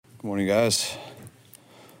Good morning, guys.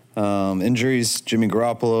 Injuries, Jimmy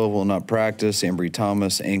Garoppolo will not practice. Ambry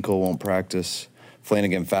Thomas, ankle, won't practice.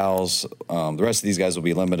 Flanagan fouls. The rest of these guys will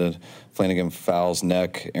be limited. Flanagan fouls,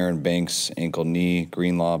 neck. Aaron Banks, ankle, knee.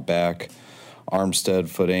 Greenlaw, back. Armstead,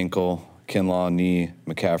 foot, ankle. Kinlaw, knee.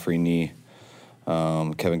 McCaffrey, knee.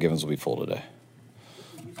 Kevin Givens will be full today.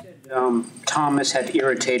 Thomas had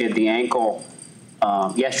irritated the ankle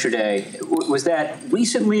yesterday. Was that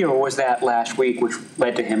recently or was that last week, which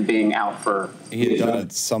led to him being out for? He had done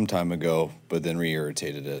it some time ago, but then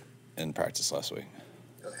re-irritated it in practice last week.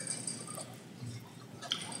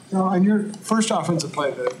 Now, on your first offensive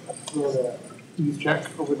play, the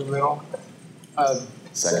check over the middle.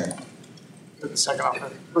 Second. The second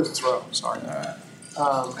offense, first throw. Sorry.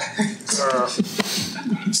 All right.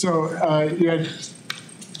 So you had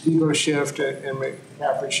Debo shift and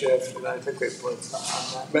McCaffrey shift, and I think they put on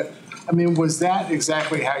that. But I mean, was that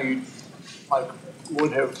exactly how you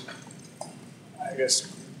would have, I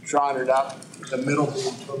guess, drawn it up? The middle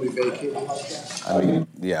being totally vacated like that. I mean,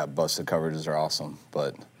 yeah, busted coverages are awesome,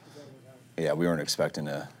 but yeah, we weren't expecting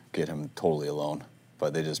to get him totally alone.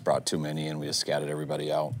 But they just brought too many, and we just scattered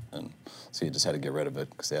everybody out, and so you just had to get rid of it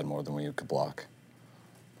because they had more than we could block.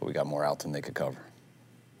 But we got more out than they could cover.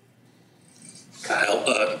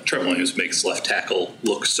 Kyle, Trent Williams makes left tackle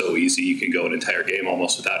look so easy. You can go an entire game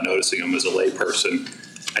almost without noticing him as a layperson.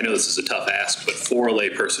 I know this is a tough ask, but for a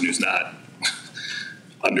layperson who's not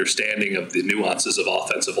understanding of the nuances of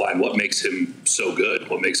offensive line, what makes him so good?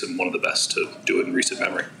 What makes him one of the best to do it in recent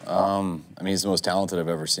memory? I mean, he's the most talented I've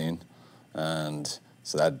ever seen, and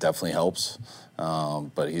so that definitely helps.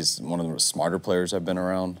 But he's one of the smarter players I've been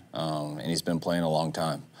around, and he's been playing a long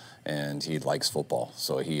time. And he likes football,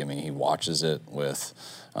 so he watches it with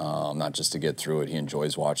not just to get through it. He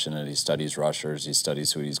enjoys watching it. He studies rushers. He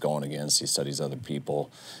studies who he's going against. He studies other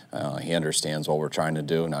people. He understands what we're trying to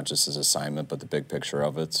do, not just his assignment, but the big picture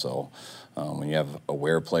of it. So when you have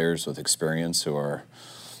aware players with experience who are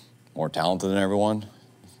more talented than everyone,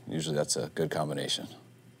 usually that's a good combination.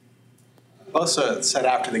 Bosa said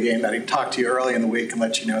after the game that he talked to you early in the week and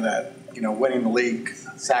let you know that winning the league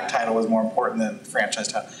sack title was more important than franchise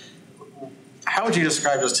title. How would you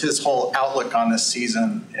describe just his whole outlook on this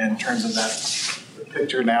season in terms of that? The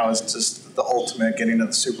picture now is just the ultimate, getting to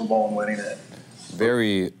the Super Bowl and winning it.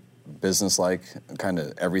 Very businesslike, kind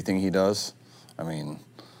of everything he does. I mean,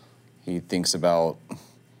 he thinks about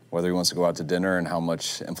whether he wants to go out to dinner and how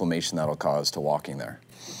much inflammation that'll cause to walking there,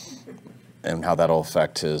 and how that'll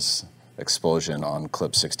affect his explosion on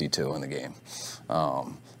clip 62 in the game.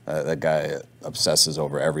 That guy obsesses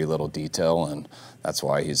over every little detail, and that's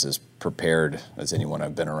why he's as prepared as anyone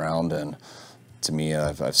I've been around. And to me,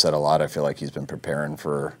 I've said a lot, I feel like he's been preparing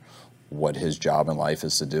for what his job in life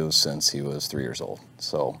is to do since he was 3 years old.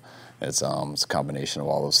 So it's a combination of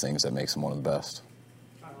all those things that makes him one of the best.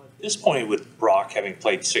 At this point, with Brock having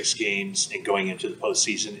played 6 games and going into the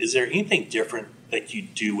postseason, is there anything different that you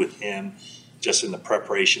do with him just in the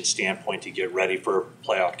preparation standpoint to get ready for a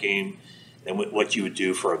playoff game than what you would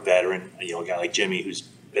do for a veteran, a guy like Jimmy who's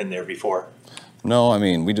been there before? No, I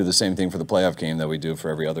mean, we do the same thing for the playoff game that we do for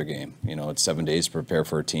every other game. It's 7 days to prepare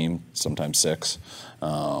for a team, sometimes 6,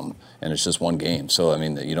 and it's just one game. So, I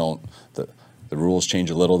mean, the rules change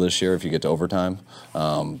a little this year if you get to overtime,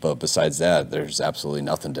 but besides that, there's absolutely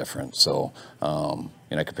nothing different. So,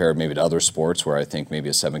 I compare it maybe to other sports where I think maybe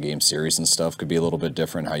a 7-game series and stuff could be a little bit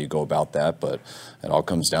different how you go about that, but it all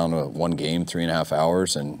comes down to one game, 3.5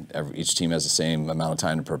 hours, and each team has the same amount of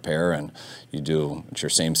time to prepare, and it's your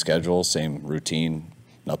same schedule, same routine.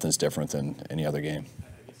 Nothing's different than any other game.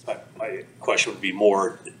 My question would be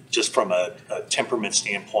more just from a temperament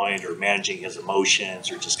standpoint, or managing his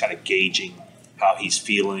emotions, or just kind of gauging how he's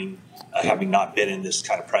feeling, having not been in this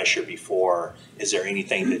kind of pressure before. Is there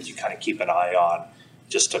anything that you kind of keep an eye on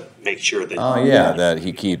just to make sure that that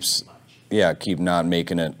he keep not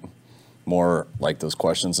making it more like those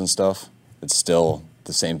questions and stuff. It's still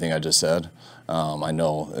the same thing I just said. I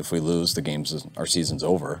know if we lose, our season's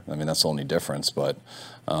over. I mean, that's the only difference, but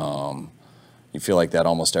you feel like that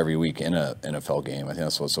almost every week in an NFL game. I think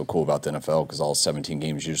that's what's so cool about the NFL, because all 17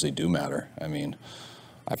 games usually do matter. I mean,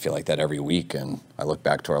 I feel like that every week, and I look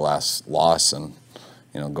back to our last loss and,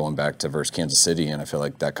 going back to versus Kansas City, and I feel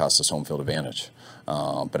like that cost us home field advantage.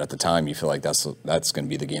 But at the time, you feel like that's going to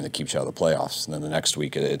be the game that keeps you out of the playoffs. And then the next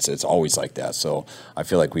week, it's always like that. So I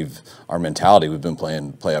feel like we've been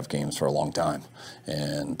playing playoff games for a long time,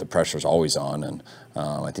 and the pressure's always on. And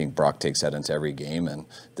I think Brock takes that into every game. And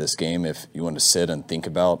this game, if you want to sit and think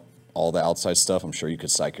about all the outside stuff, I'm sure you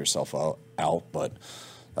could psych yourself out. But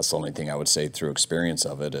that's the only thing I would say through experience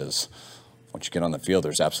of it is once you get on the field,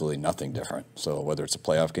 there's absolutely nothing different. So whether it's a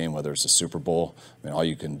playoff game, whether it's a Super Bowl, I mean, all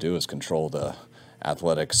you can do is control the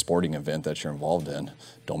athletic sporting event that you're involved in.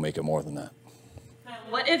 Don't make it more than that.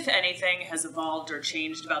 What, if anything, has evolved or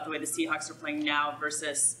changed about the way the Seahawks are playing now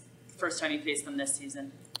versus the first time you faced them this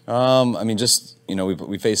season? I mean, just,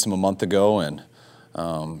 we faced them a month ago, and,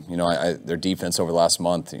 their defense over the last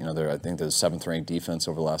month, I think they're the 7th-ranked defense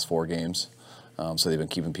over the last 4 games. So they've been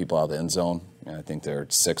keeping people out of the end zone. And I think they're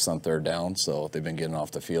 6th on 3rd down, so they've been getting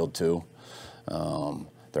off the field too.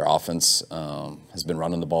 Their offense has been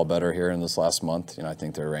running the ball better here in this last month. I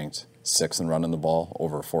think they're ranked 6th in running the ball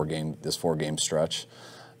over this 4-game stretch.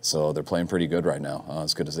 So they're playing pretty good right now,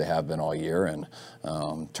 as good as they have been all year. And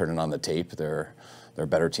turning on the tape, they're a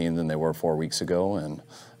better team than they were 4 weeks ago. And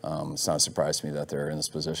it's not a surprise to me that they're in this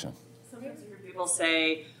position. Sometimes I hear people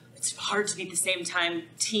say it's hard to beat the same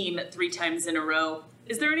team 3 times in a row.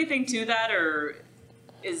 Is there anything to that, or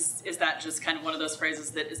is that just kind of one of those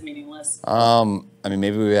phrases that is meaningless? I mean,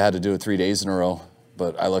 maybe we had to do it 3 days in a row,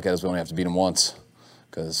 but I look at it as we only have to beat them once,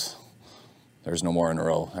 because there's no more in a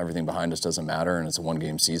row. Everything behind us doesn't matter, and it's a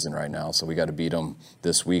 1-game season right now. So we got to beat them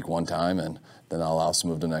this week one time, and then that'll allow us to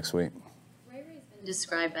move to next week. Ray Ray's been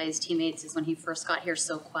described by his teammates as when he first got here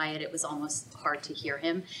so quiet, it was almost hard to hear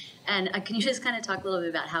him. And can you just kind of talk a little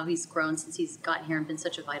bit about how he's grown since he's gotten here and been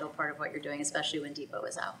such a vital part of what you're doing, especially when Depot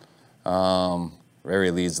is out? Ray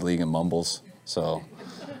Ray leads the league in mumbles, so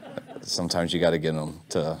sometimes you got to get him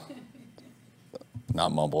to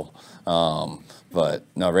not mumble. But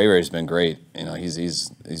no, Ray Ray's been great.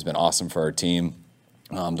 He's been awesome for our team.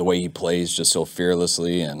 The way he plays just so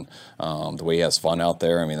fearlessly, and the way he has fun out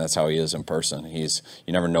there. I mean, that's how he is in person. You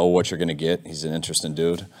never know what you're going to get. He's an interesting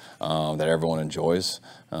dude that everyone enjoys.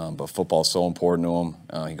 But football's so important to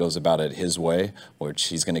him. He goes about it his way, which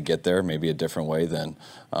he's going to get there, maybe a different way than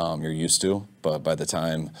you're used to. But by the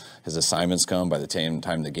time his assignments come, by the time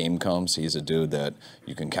the game comes, he's a dude that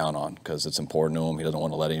you can count on, because it's important to him. He doesn't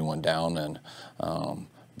want to let anyone down, and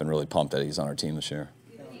been really pumped that he's on our team this year.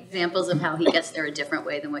 Examples of how he gets there a different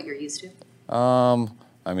way than what you're used to?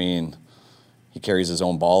 I mean, he carries his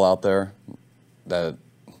own ball out there. That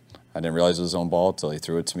I didn't realize it was his own ball until he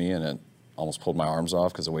threw it to me, and it almost pulled my arms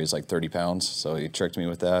off because it weighs like 30 pounds. So he tricked me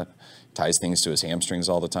with that. Ties things to his hamstrings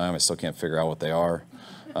all the time. I still can't figure out what they are.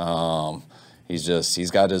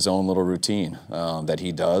 He's got his own little routine that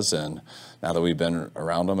he does, and now that we've been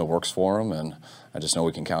around him, it works for him, and I just know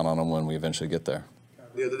we can count on him when we eventually get there.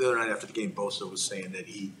 The other night after the game, Bosa was saying that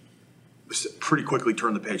he pretty quickly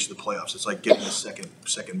turned the page to the playoffs. It's like getting a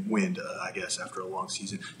second wind, I guess, after a long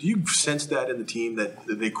season. Do you sense that in the team, that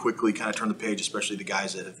they quickly kind of turn the page, especially the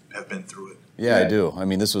guys that have been through it? Yeah, I do. I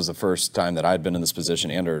mean, this was the first time that I'd been in this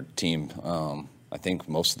position, and our team, I think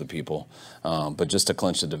most of the people. But just to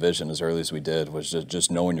clinch the division as early as we did was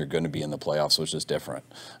just knowing you're going to be in the playoffs was just different.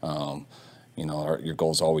 Your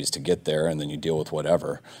goal is always to get there, and then you deal with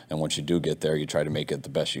whatever. And once you do get there, you try to make it the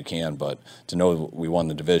best you can. But to know we won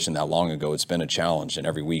the division that long ago, it's been a challenge. And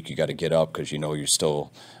every week you got to get up, because you're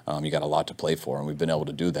still you got a lot to play for, and we've been able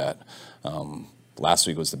to do that. Last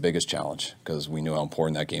week was the biggest challenge, because we knew how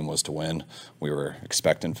important that game was to win. We were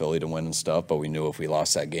expecting Philly to win and stuff, but we knew if we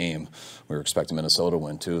lost that game, we were expecting Minnesota to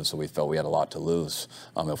win too. So we felt we had a lot to lose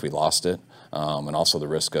if we lost it. And also the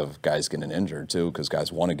risk of guys getting injured too, because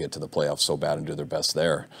guys want to get to the playoffs so bad and do their best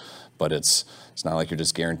there. But it's not like you're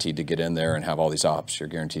just guaranteed to get in there and have all these ops. You're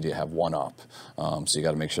guaranteed to have one op. So you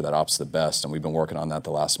got to make sure that op's the best. And we've been working on that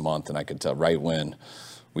the last month, and I could tell right when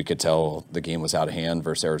we could tell the game was out of hand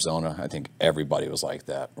versus Arizona, I think everybody was like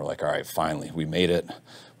that. We're like, all right, finally, we made it.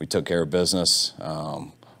 We took care of business.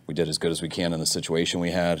 We did as good as we can in the situation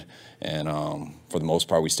we had. And for the most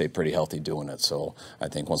part, we stayed pretty healthy doing it. So I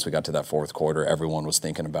think once we got to that fourth quarter, everyone was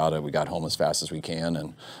thinking about it. We got home as fast as we can,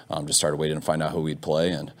 and just started waiting to find out who we'd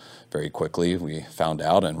play. And very quickly, we found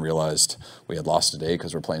out and realized we had lost today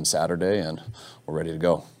because we're playing Saturday, and we're ready to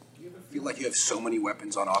go. Feel like you have so many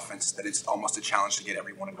weapons on offense that it's almost a challenge to get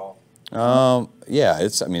everyone involved? Yeah,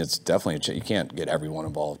 it's definitely you can't get everyone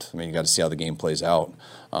involved. I mean, you got to see how the game plays out,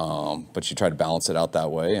 but you try to balance it out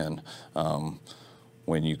that way. And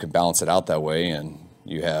when you can balance it out that way, and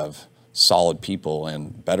you have solid people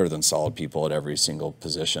and better than solid people at every single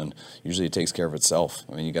position, usually it takes care of itself.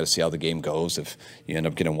 I mean, you got to see how the game goes. If you end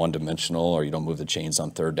up getting one-dimensional, or you don't move the chains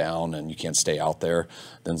on third down and you can't stay out there,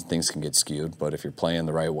 then things can get skewed. But if you're playing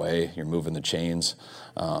the right way, you're moving the chains,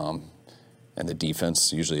 and the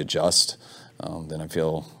defense usually adjusts, then I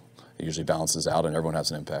feel it usually balances out and everyone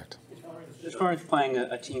has an impact. As far as playing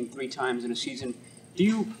a team 3 times in a season, do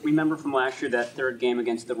you remember from last year that third game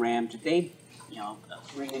against the Rams, did they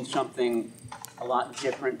bring in something a lot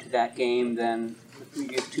different to that game than the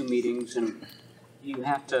previous two meetings, and you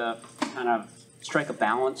have to kind of strike a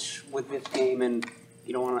balance with this game, and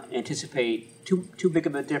you don't want to anticipate too big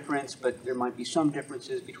of a difference, but there might be some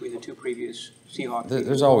differences between the two previous Seahawks.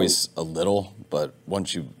 There's always a little, but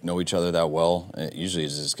once you know each other that well, it usually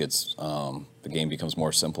just gets the game becomes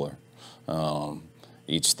more simpler.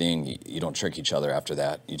 Each thing you don't trick each other after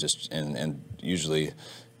that. You just and usually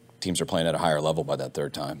teams are playing at a higher level by that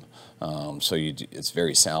third time. So it's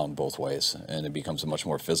very sound both ways, and it becomes a much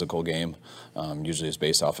more physical game. Usually it's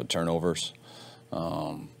based off of turnovers.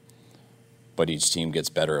 But each team gets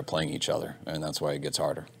better at playing each other, and that's why it gets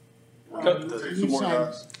harder.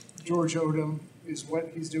 George Odom, is what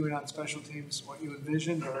he's doing on special teams what you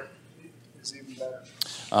envisioned, or is it even better?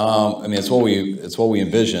 I mean, it's what we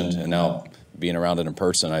envisioned, and now being around it in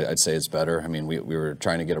person, I'd say it's better. I mean, we were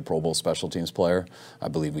trying to get a Pro Bowl special teams player. I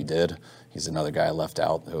believe we did. He's another guy I left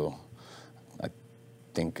out who I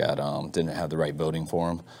think didn't have the right voting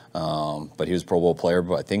for him. But he was a Pro Bowl player,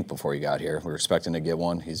 but I think before he got here. We were expecting to get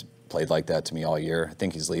one. He's played like that to me all year. I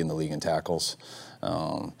think he's leading the league in tackles.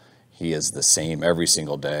 He is the same every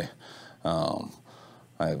single day.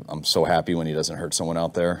 I'm so happy when he doesn't hurt someone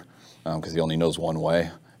out there because he only knows one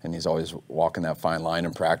way. And he's always walking that fine line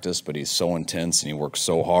in practice, but he's so intense and he works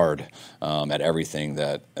so hard at everything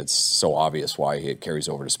that it's so obvious why he carries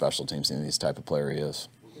over to special teams and he's the type of player he is.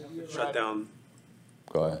 Shut down.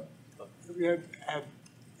 Go ahead. Have you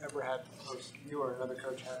ever had you or another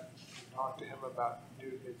coach had talk to him about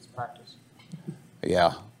doing his practice?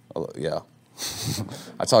 Yeah.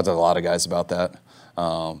 I talked to a lot of guys about that,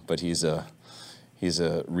 but he's a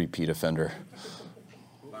repeat offender.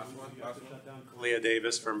 Leah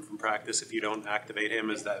Davis from practice. If you don't activate him,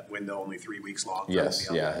 is that window only 3 weeks long? Yes,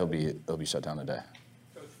 yeah, he'll be shut down today.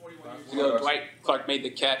 Dwight Clark made the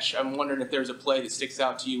catch. I'm wondering if there's a play that sticks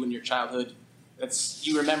out to you in your childhood that's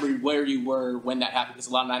you remember where you were when that happened, because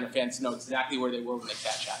a lot of Niner fans know exactly where they were when the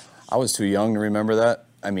catch happened. I was too young to remember that.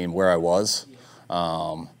 I mean, where I was.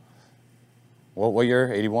 What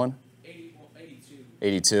year? 81? 82.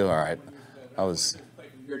 82. All right. I was.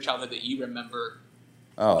 Your childhood that you remember.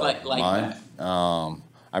 Oh, like mine? that.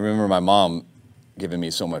 I remember my mom giving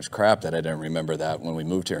me so much crap that I didn't remember that when we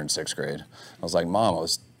moved here in 6th grade. I was like, Mom, I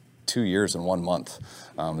was 2 years and 1 month.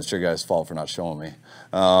 It's your guys' fault for not showing me.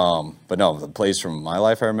 But no, the plays from my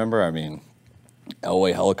life I remember, I mean,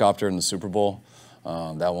 Elway helicopter in the Super Bowl.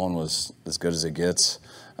 That one was as good as it gets.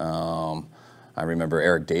 I remember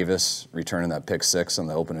Eric Davis returning that pick six on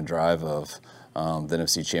the opening drive of the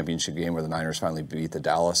NFC Championship game where the Niners finally beat the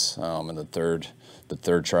Dallas in the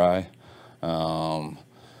third try.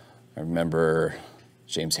 I remember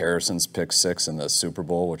James Harrison's pick six in the Super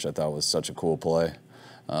Bowl, which I thought was such a cool play.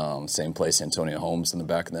 Same play, Antonio Holmes in the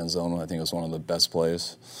back of the end zone. I think it was one of the best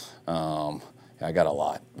plays. I got a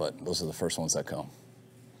lot, but those are the first ones that come.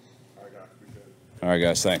 All right,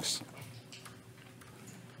 guys, thanks.